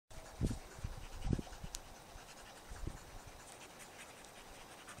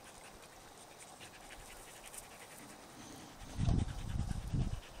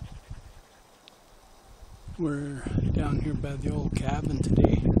We're down here by the old cabin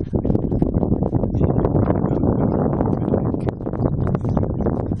today.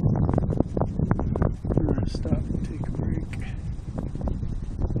 We're going to stop and take a break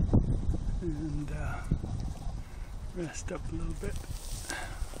and rest up a little bit.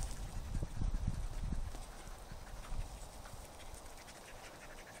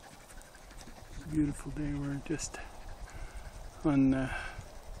 It's a beautiful day. We're just on the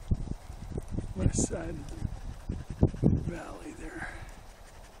west side of the valley there.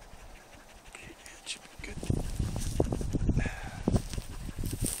 Okay, it should be good.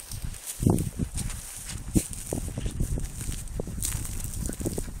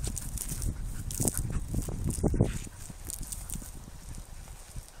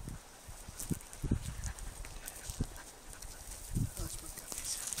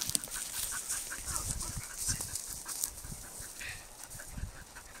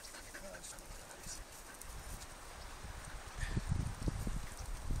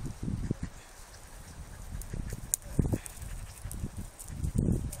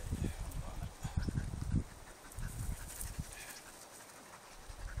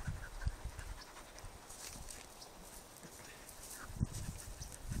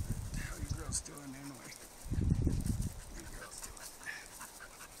 Doing anyway. You girls doing.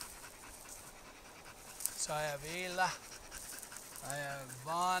 So I have Aila, I have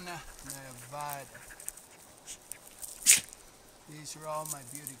Vana, and I have Vida. These are all my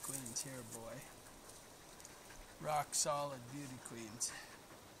beauty queens here, boy. Rock solid beauty queens.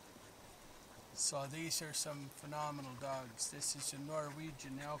 So these are some phenomenal dogs. This is a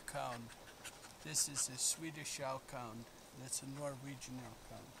Norwegian Elkhound. This is a Swedish Elkhound. That's a Norwegian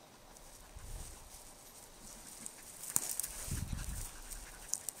Elkhound.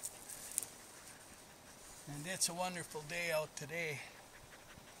 And it's a wonderful day out today.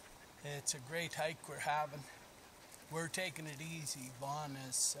 It's a great hike we're having. We're taking it easy.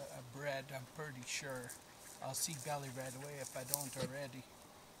 Vana's bred, I'm pretty sure. I'll see belly right away if I don't already.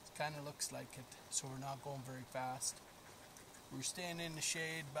 It kind of looks like it, so we're not going very fast. We're staying in the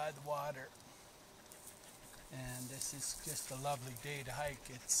shade by the water. And this is just a lovely day to hike.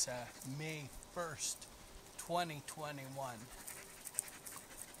 It's May 1st, 2021.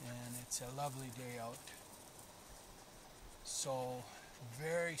 And it's a lovely day out. So,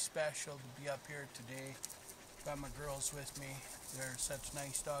 very special to be up here today. Got my girls with me. They're such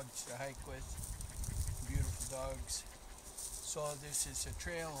nice dogs to hike with. Beautiful dogs. So this is a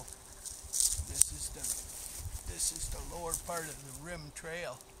trail. This is the lower part of the rim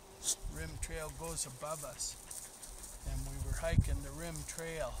trail. Rim trail goes above us. And we were hiking the rim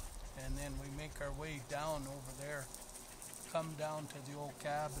trail. And then we make our way down over there. Come down to the old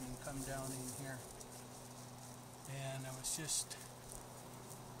cabin and come down in here. And I was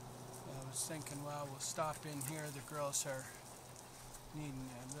thinking, well, we'll stop in here. The girls are needing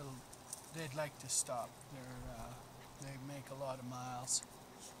a little, they'd like to stop. They make a lot of miles,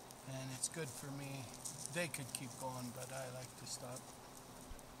 and it's good for me. They could keep going, but I like to stop.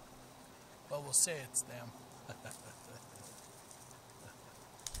 Well, we'll say it's them.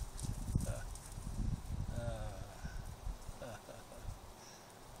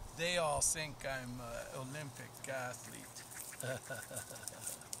 They all think I'm an Olympic athlete.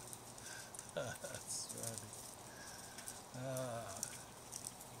 That's funny.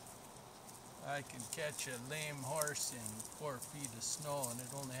 I can catch a lame horse in 4 feet of snow, and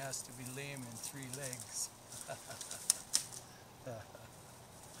it only has to be lame in 3 legs.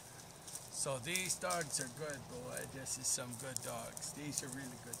 So these dogs are good, boy. This is some good dogs. These are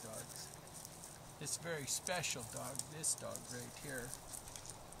really good dogs. It's a very special dog, this dog right here,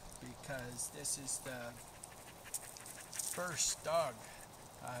 because this is the first dog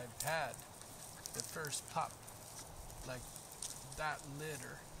I've had, the first pup. Like that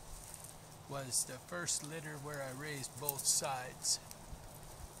litter was the first litter where I raised both sides.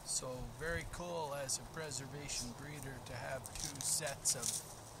 So very cool as a preservation breeder to have 2 sets of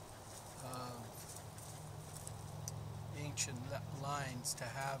ancient lines, to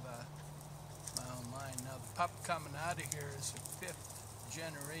have my own line. Now the pup coming out of here is a 5th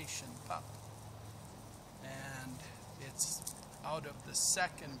generation pup, and it's out of the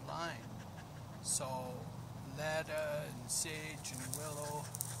 2nd line. So Leda and Sage and Willow,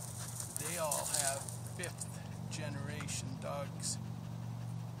 they all have 5th generation dogs,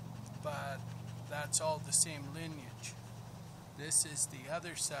 but that's all the same lineage. This is the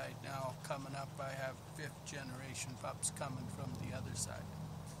other side now coming up. I have 5th generation pups coming from the other side.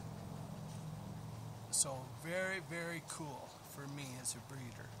 So very, very cool for me as a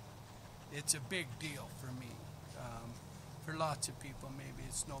breeder. It's a big deal for me. For lots of people maybe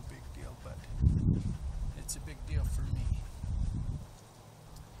it's no big deal, but it's a big deal for me.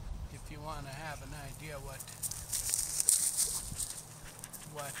 If you want to have an idea what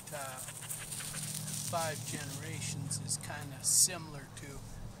 5 generations is kind of similar to,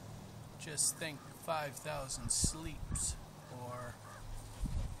 just think 5,000 sleeps, or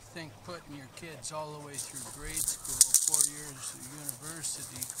think putting your kids all the way through grade school, 4 years of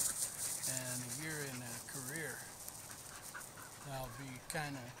university, and a year in a career. That'll be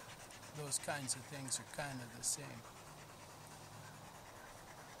kind of, those kinds of things are kind of the same.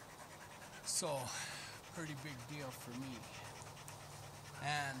 So, pretty big deal for me.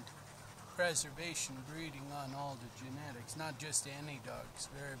 And preservation breeding on all the genetics, not just any dogs,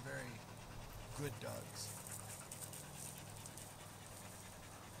 very, very good dogs.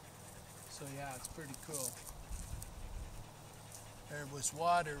 So yeah, it's pretty cool. There was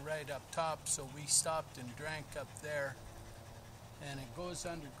water right up top, so we stopped and drank up there. And it goes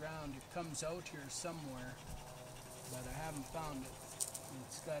underground. It comes out here somewhere, but I haven't found it.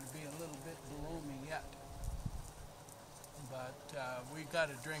 It's got to be a little bit below me yet. But we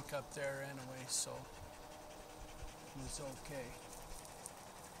got a drink up there anyway, so it was okay.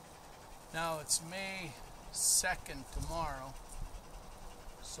 Now it's May 2nd tomorrow,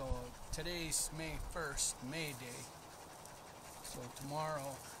 so today's May 1st, May Day. So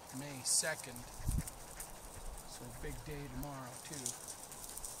tomorrow, May 2nd, so big day tomorrow too.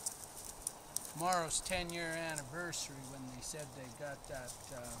 Tomorrow's 10-year anniversary when they said they got that,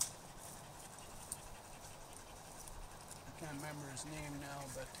 I can't remember his name now,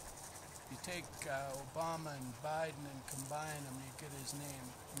 but you take Obama and Biden and combine them, you get his name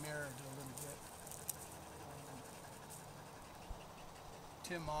mirrored a little bit.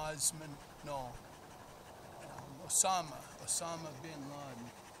 Tim Osman, no, Osama bin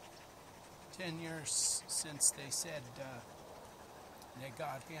Laden. 10 years since they said they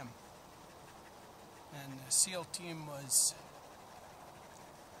got him. And the SEAL team was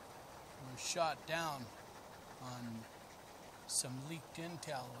shot down on some leaked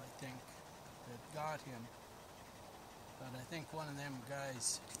intel, I think, that got him. But I think one of them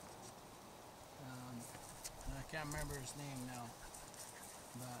guys, I can't remember his name now,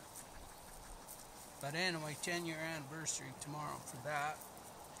 but anyway, 10-year anniversary tomorrow for that.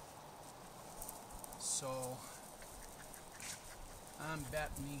 So I'm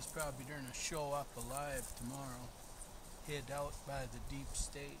betting he's probably going to show up alive tomorrow, hid out by the deep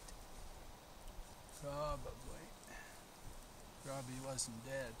state. Probably wasn't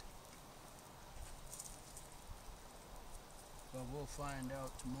dead. But we'll find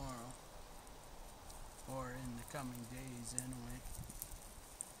out tomorrow, or in the coming days anyway.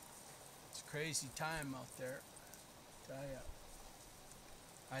 It's a crazy time out there, tell ya.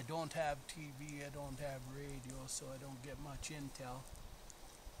 I don't have TV, I don't have radio, so I don't get much intel.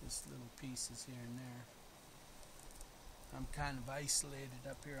 Just little pieces here and there. I'm kind of isolated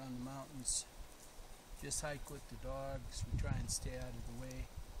up here on the mountains. Just hike with the dogs. We try and stay out of the way.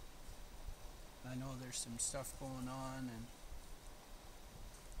 I know there's some stuff going on, and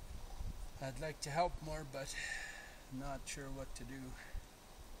I'd like to help more, but not sure what to do.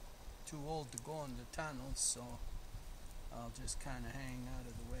 Too old to go in the tunnels, so I'll just kind of hang out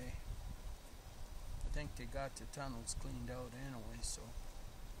of the way. I think they got the tunnels cleaned out anyway, so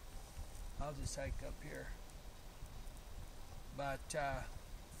I'll just hike up here. But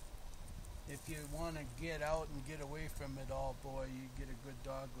if you want to get out and get away from it all, boy, you get a good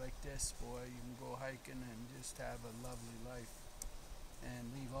dog like this, boy, you can go hiking and just have a lovely life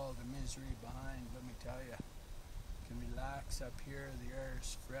and leave all the misery behind. Let me tell you, you can relax up here. The air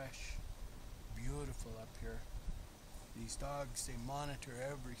is fresh, beautiful up here. These dogs, they monitor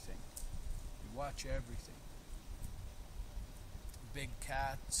everything. They watch everything. Big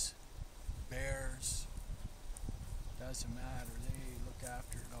cats, bears, doesn't matter. They look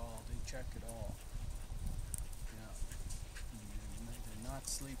after it all. They check it all. Yeah. They're not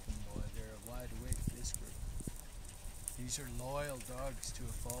sleeping, boy. They're wide awake, this group. These are loyal dogs to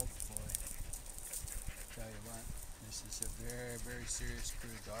a fault, boy. Tell you what, this is a very, very serious crew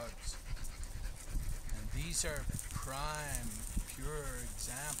of dogs. And these are prime, pure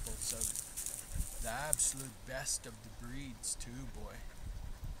examples of the absolute best of the breeds too, boy.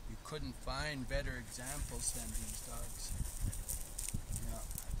 You couldn't find better examples than these dogs.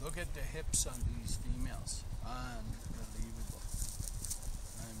 Yeah. Look at the hips on these females. Unbelievable.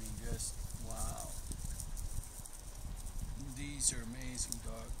 I mean, just wow. These are amazing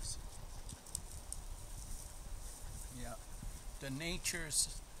dogs. Yeah. The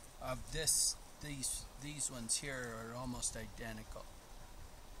natures of these ones here are almost identical.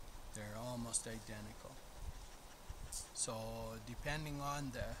 They're almost identical. So depending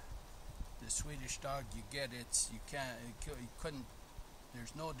on the the Swedish dog you get, you couldn't,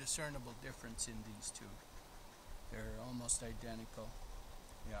 there's no discernible difference in these two. They're almost identical.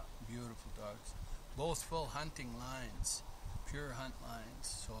 Yeah, beautiful dogs. Both full hunting lines, pure hunt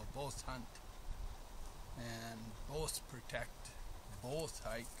lines, so both hunt and both protect, both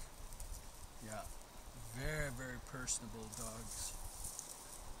hike. Yeah, very, very personable dogs.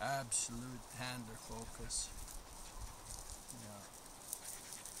 Absolute handler focus. Yeah.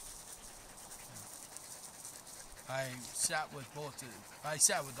 I sat with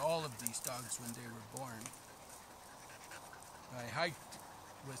all of these dogs when they were born. I hiked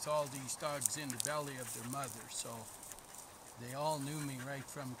with all these dogs in the belly of their mother, so they all knew me right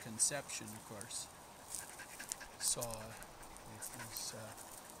from conception, of course. So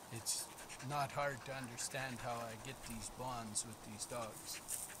it's not hard to understand how I get these bonds with these dogs.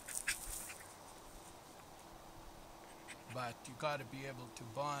 But you got to be able to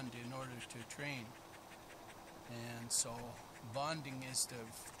bond in order to train. And so bonding is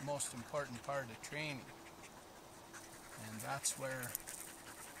the most important part of training. And that's where,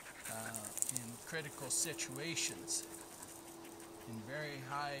 in critical situations, in very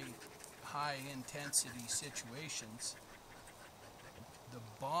high intensity situations, the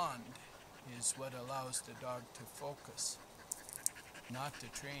bond is what allows the dog to focus, not the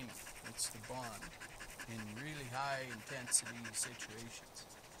training. It's the bond in really high intensity situations.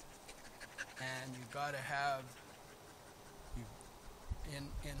 And you got to have, in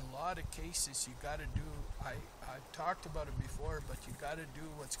a lot of cases, you got to do, I've talked about it before, but you got to do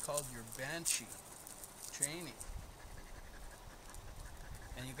what's called your banshee training.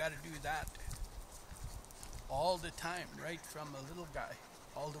 And you got to do that all the time, right from a little guy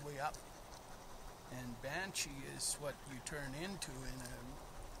all the way up. And banshee is what you turn into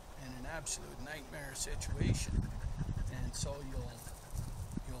in an absolute nightmare situation. And so you'll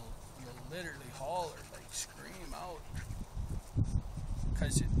literally holler, like scream out,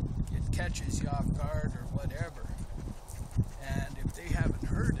 because it catches you off guard or whatever. And if they haven't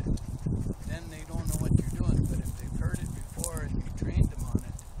heard it, then they don't know what you're doing. But if they've heard it before and you trained them on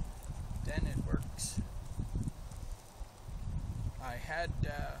it, then it works. I've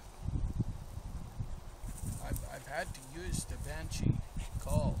had to use the banshee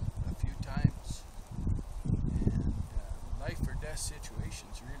call a few times, and life or death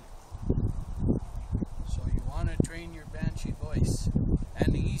situations, really. So you want to train your banshee voice,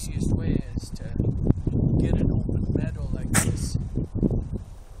 and the easiest way is to get an open meadow like this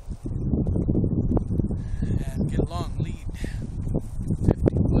and get a long lead,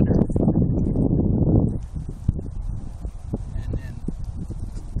 50-footer, and then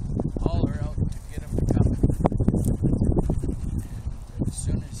holler out to get him to come. And as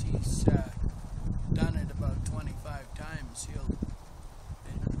soon as he's done it about 25 times,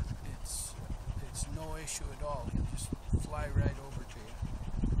 it's no issue at all. He'll just fly right over to you.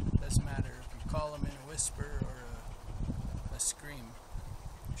 Doesn't matter if you call him in a whisper or a scream.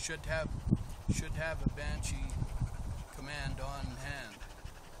 Should have a banshee command on hand,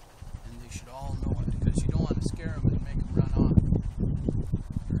 and they should all know it, because you don't want to scare them and make them run off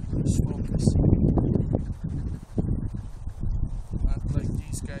or lose focus. Not like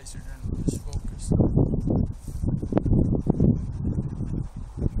these guys are going to lose focus.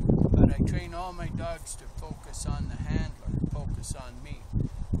 But I train all my dogs to focus on the handler, focus on me.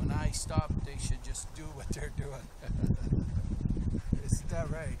 When I stop, they should just do what they're doing. Isn't that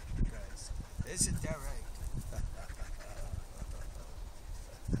right, guys? Isn't that right?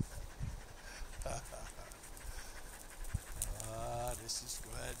 This is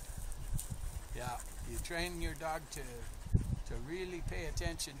good. Yeah, you train your dog to really pay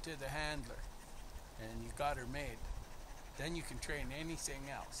attention to the handler, and you got her made. Then you can train anything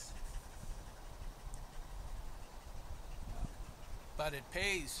else. But it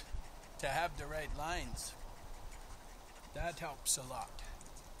pays to have the right lines. That helps a lot.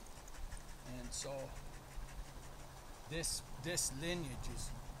 And so this lineage is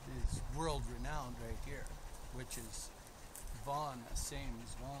world renowned right here, which is Vana, same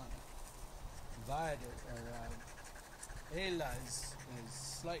as Vana. Vida or Aila is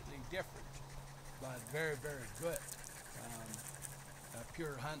slightly different, but very, very good. A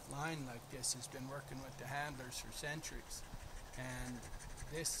pure hunt line like this has been working with the handlers for centuries, and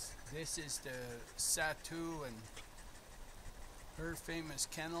this is the Satu and her famous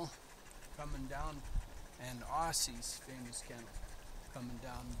kennel coming down, and Aussie's famous kennel coming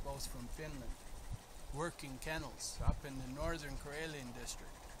down, both from Finland. Working kennels up in the northern Karelian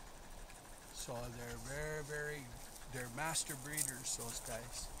district. So they're they're master breeders, those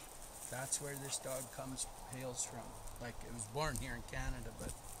guys. That's where this dog hails from. Like, it was born here in Canada,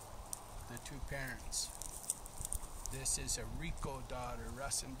 but the two parents. This is a Rico daughter.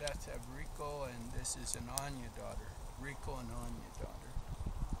 Russ and Beth have Rico, and this is an Anya daughter. Rico and Anya daughter.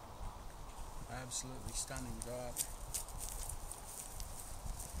 Absolutely stunning daughter.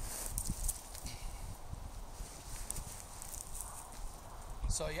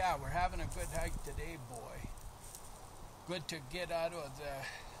 So yeah, we're having a good hike today, boy. Good to get out of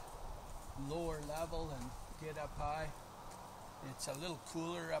the lower level and get up high. It's a little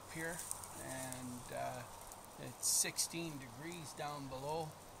cooler up here, and it's 16 degrees down below,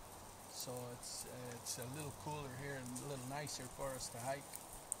 so it's a little cooler here and a little nicer for us to hike.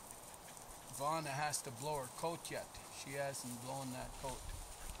 Vana has to blow her coat yet. She hasn't blown that coat.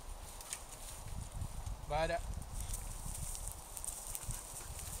 Vida.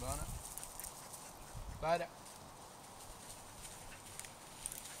 Vana. Vida.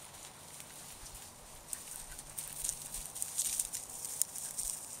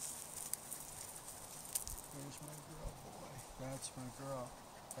 There's my girl, boy. That's my girl.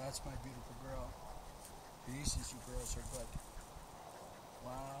 That's my beautiful girl. Jesus, you girls are good.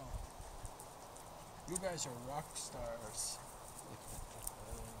 Wow. You guys are rock stars.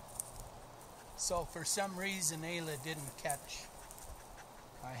 So for some reason, Aila didn't catch.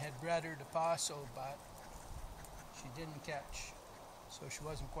 I had bred her to Paso, but she didn't catch. So she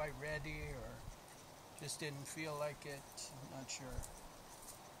wasn't quite ready, or just didn't feel like it. I'm not sure.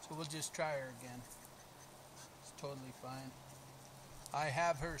 So we'll just try her again. It's totally fine. I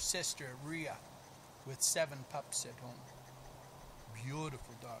have her sister, Rhea, with 7 pups at home.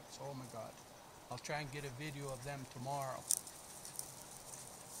 Beautiful dogs. Oh my God. I'll try and get a video of them tomorrow.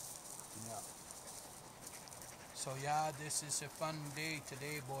 Yeah. So yeah, this is a fun day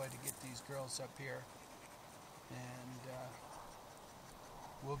today, boy, to get these girls up here. And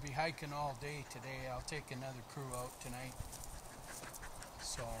we'll be hiking all day today. I'll take another crew out tonight.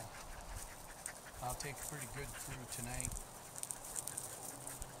 So I'll take a pretty good crew tonight.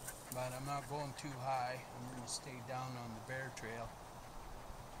 But I'm not going too high. I'm going to stay down on the bear trail.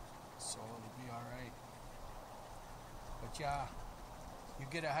 So it'll be alright. But yeah, you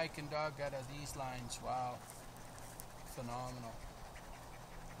get a hiking dog out of these lines, wow. Phenomenal.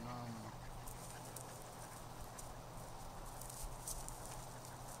 Phenomenal.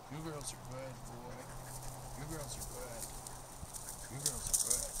 You girls are good, boy. You girls are good. You girls are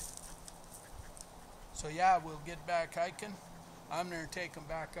good. So yeah, we'll get back hiking. I'm going to take them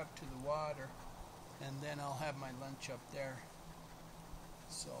back up to the water, and then I'll have my lunch up there.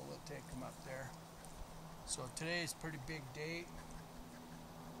 So we'll take them up there. So today is a pretty big day.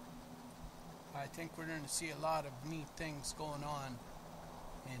 I think we're going to see a lot of neat things going on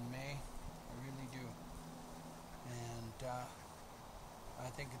in May. I really do. And I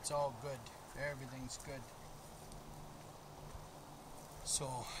think it's all good. Everything's good.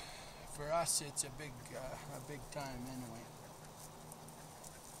 So for us, it's a big time anyway.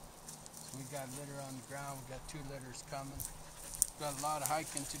 So we got litter on the ground. We got 2 litters coming. Got a lot of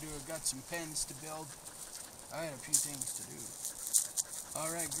hiking to do. I've got some pens to build. I had a few things to do.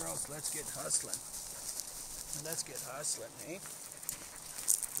 Alright girls, let's get hustling. Let's get hustling, eh?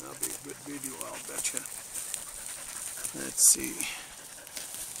 That'll be a good video, I'll betcha. Let's see.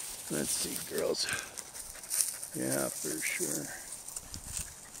 Let's see, girls. Yeah, for sure.